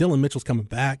 look, if Dylan Mitchell's coming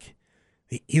back,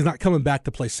 he's not coming back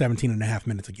to play 17 and a half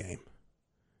minutes a game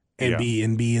and be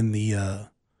in the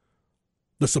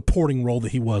supporting role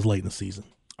that he was late in the season.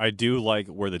 I do like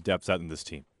where the depth's at in this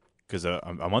team, because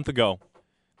a month ago,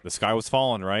 the sky was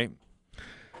falling, right?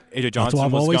 AJ Johnson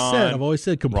was gone. I've always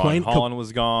said Ron Holland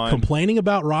was gone. Complaining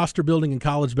about roster building in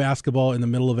college basketball in the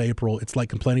middle of April, it's like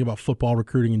complaining about football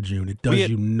recruiting in June. It does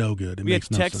you no good. We had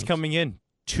texts coming in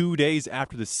 2 days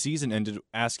after the season ended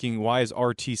asking, why is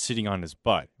RT sitting on his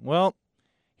butt? Well,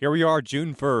 here we are,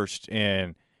 June 1st,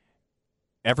 and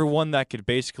everyone that could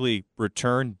basically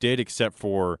return did, except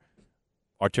for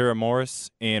Arturo Morris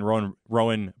and Rowan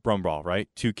Brumbaugh, right?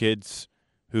 2 kids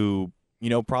who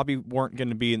probably weren't going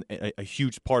to be a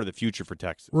huge part of the future for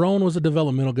Texas. Rowan was a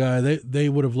developmental guy. They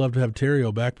would have loved to have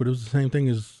Terrio back, but it was the same thing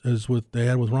as what they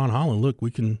had with Ron Holland. Look,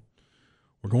 we've given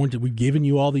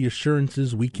you all the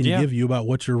assurances we can give you about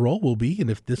what your role will be, and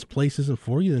if this place isn't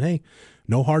for you, then hey,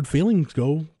 no hard feelings.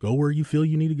 Go where you feel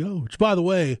you need to go. Which, by the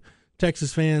way,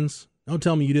 Texas fans, don't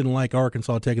tell me you didn't like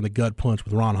Arkansas taking the gut punch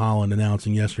with Ron Holland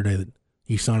announcing yesterday that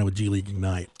he's signing with G League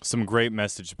Ignite. Some great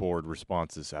message board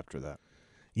responses after that.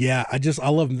 Yeah, I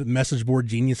love the message board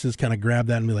geniuses kind of grab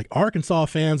that and be like, Arkansas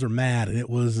fans are mad. And it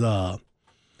was, I'll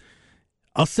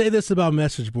say this about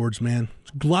message boards, man.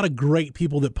 There's a lot of great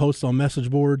people that post on message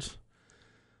boards,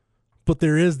 but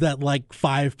there is that like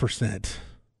 5%,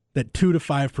 that 2 to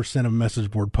 5% of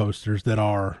message board posters that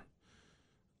are,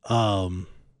 how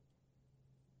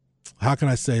can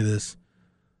I say this?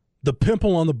 The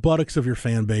pimple on the buttocks of your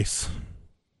fan base.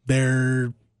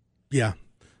 They're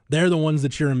the ones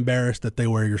that you're embarrassed that they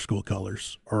wear your school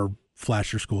colors or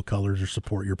flash your school colors or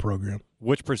support your program.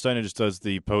 Which percentage does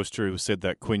the poster who said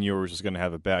that Quinn Ewers was going to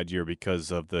have a bad year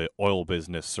because of the oil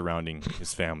business surrounding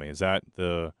his family? Is that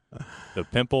the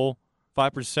pimple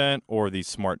 5% or the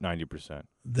smart 90%?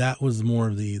 That was more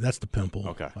of that's the pimple.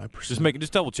 Okay. 5%.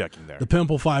 Just double checking there. The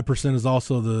pimple 5% is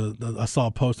also I saw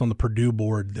a post on the Purdue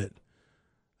board that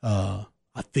I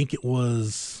think it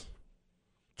was,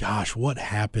 gosh, what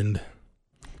happened?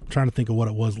 I'm trying to think of what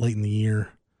it was late in the year.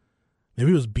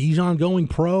 Maybe it was Bijan going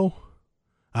pro.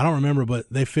 I don't remember,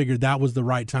 but they figured that was the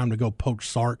right time to go poach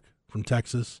Sark from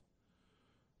Texas.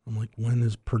 I'm like, when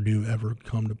has Purdue ever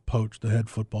come to poach the head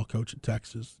football coach at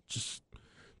Texas? Just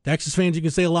Texas fans, you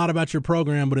can say a lot about your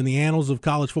program, but in the annals of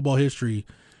college football history,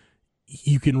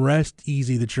 you can rest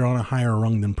easy that you're on a higher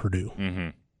rung than Purdue. Mm-hmm.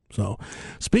 So,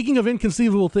 speaking of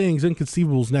inconceivable things,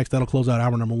 Inconceivable's next. That'll close out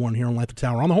hour number 1 here on Light the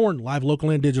Tower on the Horn, live, local,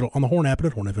 and digital on the Horn app and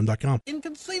at hornfm.com.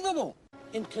 Inconceivable.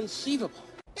 Inconceivable.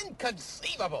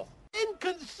 Inconceivable.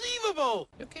 Inconceivable.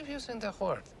 You keep using the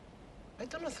word. I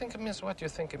don't think it means what you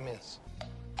think it means.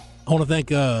 I want to thank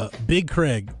Big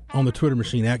Craig on the Twitter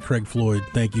machine, at Craig Floyd.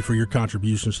 Thank you for your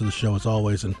contributions to the show as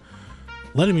always. And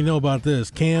letting me know about this.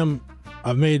 Cam,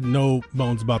 I've made no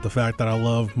bones about the fact that I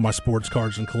love my sports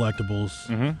cards and collectibles.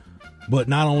 Mm-hmm. But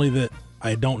not only that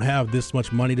I don't have this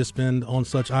much money to spend on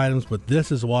such items, but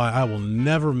this is why I will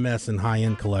never mess in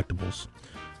high-end collectibles.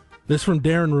 This from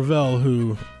Darren Ravel,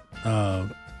 who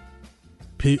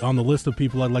on the list of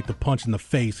people I'd like to punch in the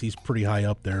face, he's pretty high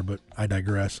up there, but I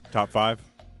digress. Top 5?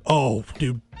 Oh,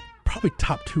 dude, probably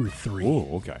top 2 or 3.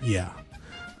 Oh, okay. Yeah.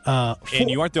 And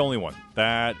you aren't the only one.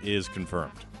 That is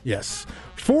confirmed. Yes.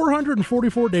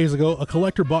 444 days ago, a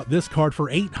collector bought this card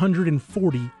for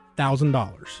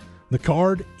 $840,000. The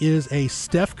card is a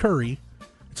Steph Curry.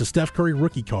 It's a Steph Curry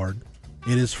rookie card.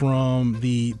 It is from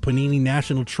the Panini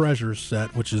National Treasures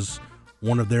set, which is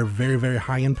one of their very, very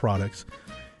high-end products.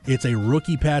 It's a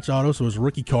rookie patch auto, so it's a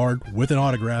rookie card with an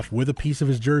autograph with a piece of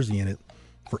his jersey in it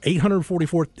for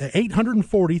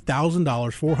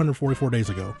 $840,000 444 days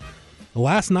ago.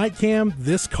 Last night, Cam,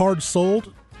 this card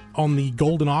sold on the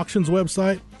Golden Auctions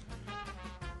website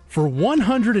for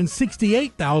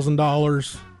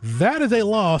 $168,000. That is a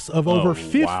loss of over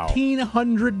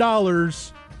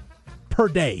 $1,500 per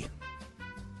day.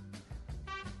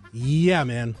 Yeah,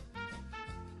 man.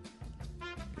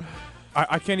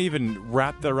 I can't even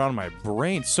wrap that around my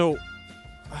brain. So,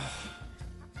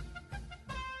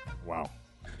 wow.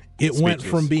 It went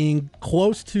from being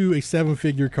close to a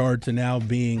 7-figure card to now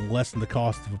being less than the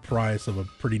cost of a price of a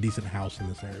pretty decent house in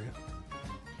this area.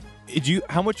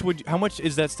 How much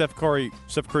is that Steph Curry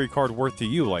card worth to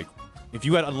you? Like, if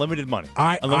you had unlimited money,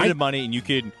 money, and you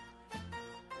could,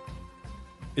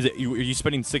 are you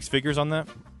spending 6 figures on that?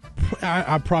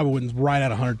 I probably wouldn't right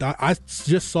at 100. I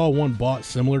just saw one bought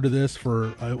similar to this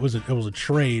for it was a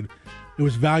trade. It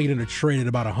was valued in a trade at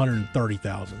about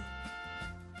 $130,000.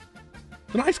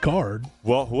 It's a nice card.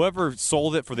 Well, whoever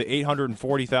sold it for the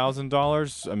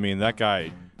 $840,000, I mean, that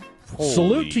guy.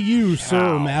 Salute to you,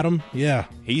 sir or madam. Yeah,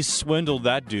 he swindled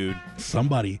that dude.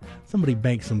 Somebody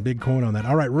banked some big coin on that.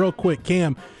 All right, real quick,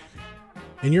 Cam.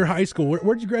 In your high school,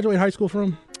 where did you graduate high school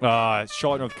from?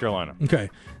 Charlotte, North Carolina. Okay.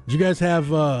 Did you guys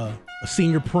have a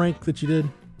senior prank that you did?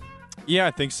 Yeah,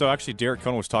 I think so. Actually, Derek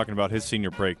Cohn was talking about his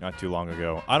senior prank not too long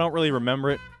ago. I don't really remember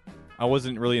it. I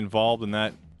wasn't really involved in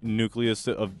that nucleus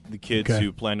of the kids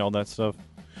who planned all that stuff.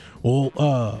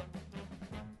 Well,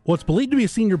 it's believed to be a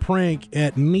senior prank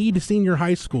at Meade Senior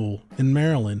High School in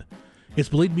Maryland. It's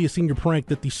believed to be a senior prank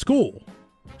that the school,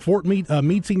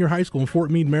 Meade Senior High School in Fort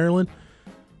Meade, Maryland,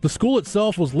 the school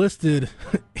itself was listed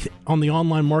on the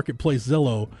online marketplace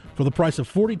Zillow for the price of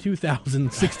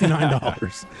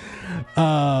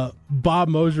 $42,069. Bob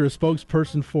Mosier, a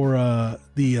spokesperson for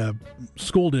the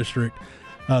school district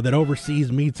that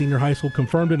oversees Meade Senior High School,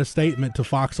 confirmed in a statement to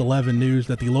Fox 11 News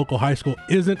that the local high school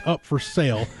isn't up for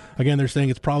sale. Again, they're saying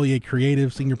it's probably a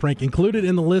creative senior prank. Included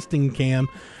in the listing, Cam,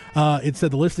 it said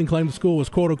the listing claimed the school was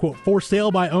quote-unquote for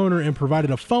sale by owner and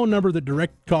provided a phone number that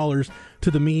directed callers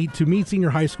to Meade Senior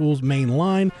High School's main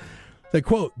line. They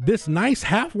quote, "This nice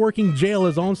half-working jail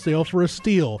is on sale for a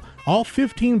steal. All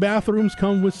 15 bathrooms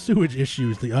come with sewage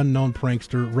issues," the unknown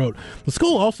prankster wrote. The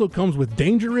school also comes with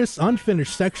dangerous,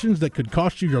 unfinished sections that could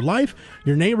cost you your life.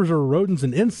 Your neighbors are rodents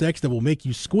and insects that will make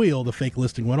you squeal, the fake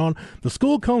listing went on. The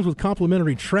school comes with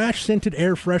complimentary trash-scented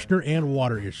air freshener and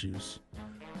water issues.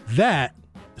 That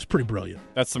is pretty brilliant.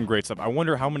 That's some great stuff. I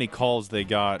wonder how many calls they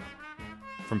got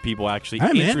from people actually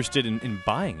interested in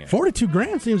buying it.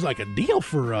 $42,000 seems like a deal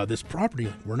for this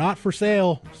property. We're not for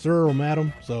sale, sir or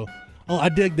madam. So, I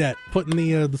dig that, putting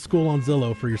the school on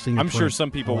Zillow for your senior. I'm prank. sure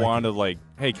some people wanted to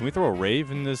hey, can we throw a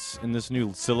rave in this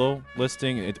new Zillow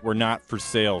listing? We're not for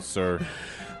sale, sir.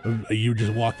 You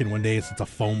just walk in one day, it's a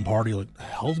foam party. Like, what the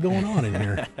hell's going on in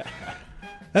here?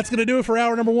 That's going to do it for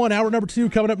hour number 1. Hour number 2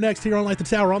 coming up next here on Light the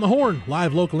Tower on the Horn,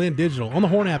 live, local, and digital, on the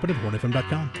Horn app and at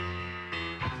hornfm.com.